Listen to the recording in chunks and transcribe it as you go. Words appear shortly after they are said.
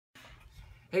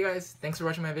Hey guys, thanks for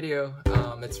watching my video.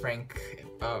 It's Frank,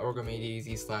 Orgo Made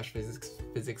Easy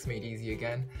 / Physics Made Easy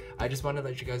again. I just wanted to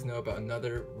let you guys know about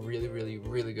another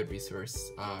really good resource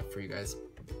for you guys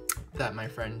that my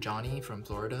friend Johnny from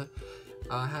Florida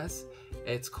has.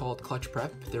 It's called Clutch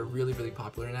Prep. They're really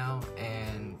popular now,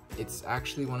 and it's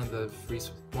actually one of the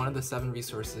 7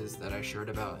 resources that I shared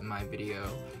about in my video,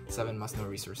 7 must-know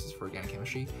resources for organic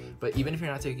chemistry. But even if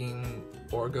you're not taking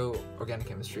Orgo, organic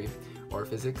chemistry, or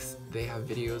physics, they have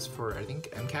videos for, I think,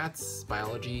 MCATs,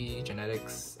 biology,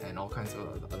 genetics, and all kinds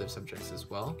of other subjects as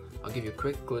well. I'll give you a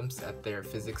quick glimpse at their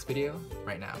physics video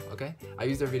right now, okay? I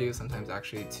use their videos sometimes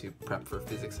actually to prep for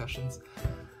physics sessions.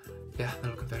 Yeah,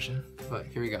 little confession, but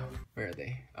here we go. Where are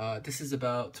they? This is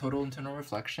about total internal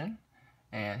reflection,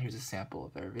 and here's a sample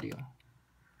of their video.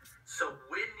 So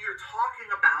when you're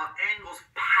talking about angles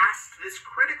past this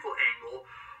critical angle,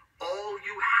 all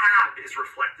you have is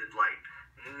reflected light.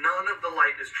 None of the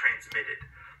light is transmitted.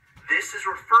 This is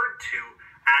referred to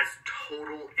as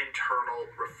total internal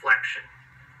reflection.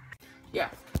 Yeah,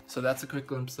 so that's a quick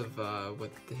glimpse of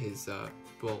what his,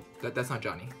 well, that's not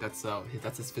Johnny, that's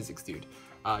his physics dude.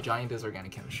 Johnny does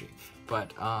organic chemistry,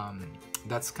 but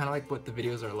that's kind of like what the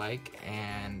videos are like,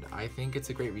 and I think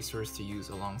it's a great resource to use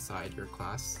alongside your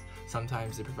class.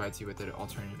 Sometimes it provides you with an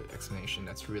alternative explanation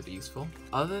that's really useful.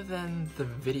 Other than the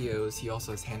videos, he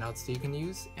also has handouts that you can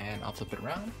use, and I'll flip it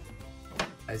around.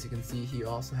 As you can see, he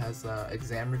also has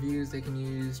exam reviews they can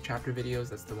use, chapter videos,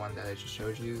 that's the one that I just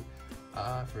showed you.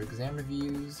 For exam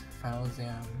reviews, final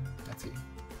exam, let's see.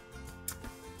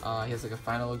 He has like a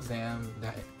final exam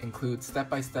that includes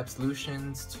step-by-step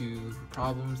solutions to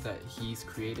problems that he's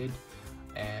created,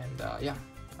 and yeah,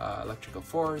 electrical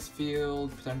force,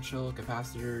 field, potential,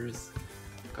 capacitors,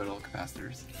 good old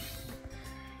capacitors.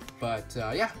 But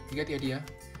yeah, you get the idea.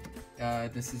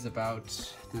 This is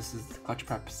Clutch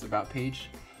Prep's about page.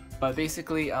 But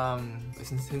basically,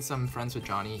 since I'm friends with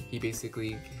Johnny, he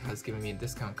basically has given me a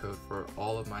discount code for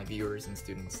all of my viewers and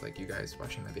students like you guys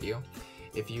watching my video.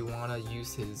 If you want to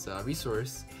use his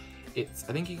resource, I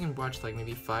think you can watch like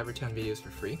maybe 5 or 10 videos for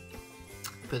free,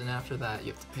 but then after that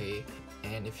you have to pay.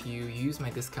 And if you use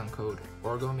my discount code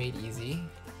OrgoMadeEasy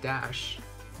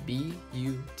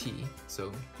 -BUT,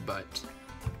 so but,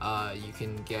 you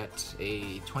can get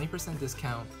a 20%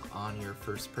 discount on your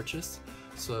first purchase.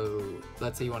 So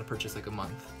let's say you want to purchase like a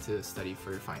month to study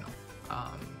for your final.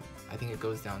 I think it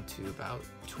goes down to about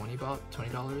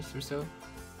 $20 or so.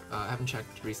 I haven't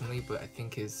checked recently, but I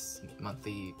think his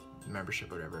monthly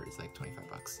membership or whatever is like 25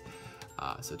 bucks.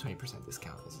 So 20%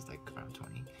 discount, this is like around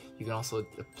 20. You can also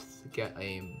get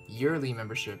a yearly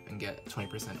membership and get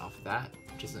 20% off of that,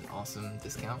 which is an awesome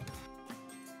discount.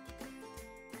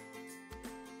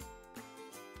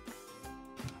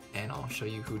 And I'll show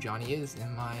you who Johnny is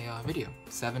in my video.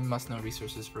 7 must-know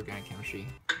resources for organic chemistry.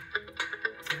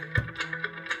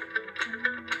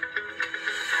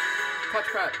 Clutch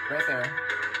Prep, right there.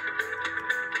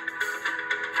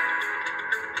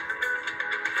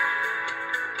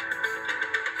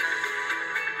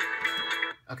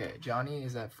 Okay, Johnny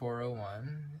is at 401.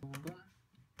 Boom.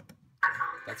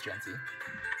 That's Jency.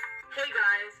 Hey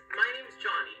guys, my name is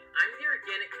Johnny. I'm the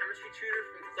organic chemistry tutor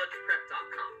from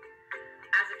clutchprep.com.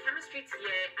 As a chemistry TA,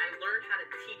 I learned how to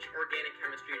teach organic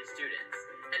chemistry to students.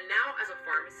 And now as a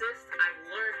pharmacist,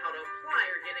 I've learned how to apply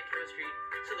organic chemistry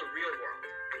to the real world.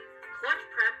 Clutch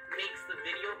Prep makes the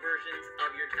video versions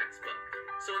of your textbook.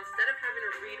 So instead of having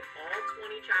to read all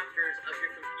 20 chapters of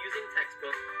your confusing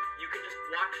textbook, you can just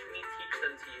watch me teach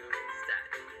them to you instead.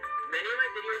 Many of my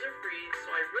videos are free,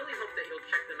 so I really hope that you'll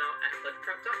check them out at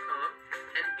clutchprep.com,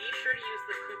 and be sure to use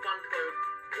the coupon code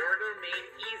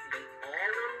OrgoMadeEasy,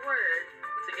 all one word,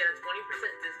 to get a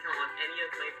 20% discount on any of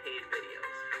my paid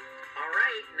videos.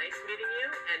 Alright, nice meeting you,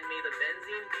 and may the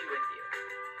benzene be with you.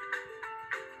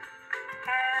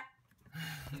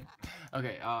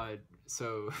 Okay,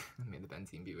 so may the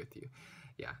benzene be with you.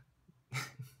 Yeah.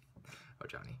 Oh,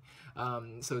 Johnny.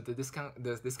 So the discount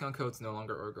code's no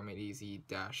longer OrgoMadeEasy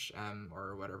 -M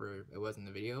or whatever it was in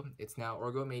the video. It's now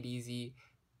OrgoMadeEasy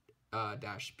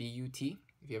 -BUT.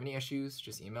 If you have any issues,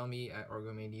 just email me at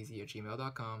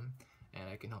orgomadeeasy@gmail.com and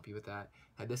I can help you with that.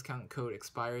 That discount code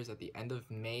expires at the end of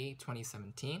May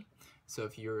 2017. So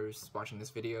if you're watching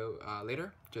this video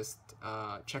later, just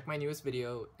check my newest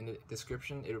video in the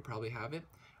description. It'll probably have it,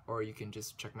 or you can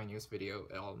just check my newest video.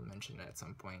 I'll mention it at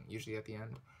some point, usually at the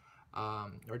end.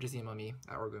 Or just email me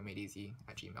at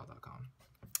orgomadeeasy@gmail.com.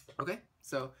 Okay,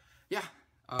 so yeah,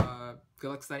 good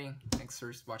luck studying. Thanks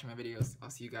for watching my videos.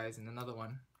 I'll see you guys in another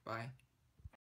one. Bye.